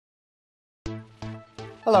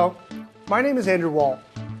Hello, my name is Andrew Wall,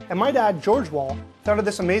 and my dad, George Wall, founded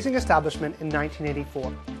this amazing establishment in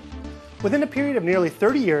 1984. Within a period of nearly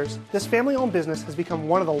 30 years, this family-owned business has become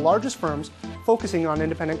one of the largest firms focusing on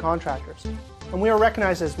independent contractors, and we are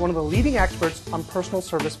recognized as one of the leading experts on personal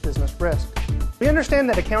service business risk. We understand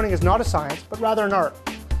that accounting is not a science, but rather an art,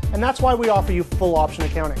 and that's why we offer you full option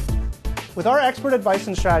accounting. With our expert advice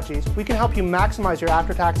and strategies, we can help you maximize your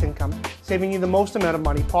after-tax income, saving you the most amount of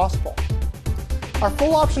money possible. Our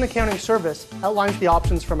full option accounting service outlines the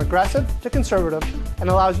options from aggressive to conservative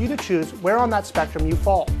and allows you to choose where on that spectrum you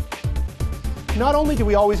fall. Not only do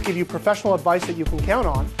we always give you professional advice that you can count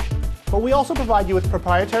on, but we also provide you with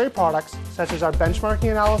proprietary products such as our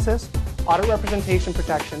benchmarking analysis, audit representation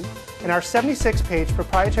protection, and our 76-page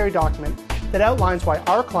proprietary document that outlines why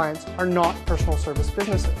our clients are not personal service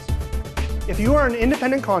businesses. If you are an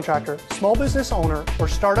independent contractor, small business owner, or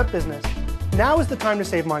startup business, now is the time to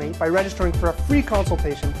save money by registering for a free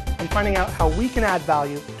consultation and finding out how we can add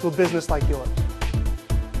value to a business like yours.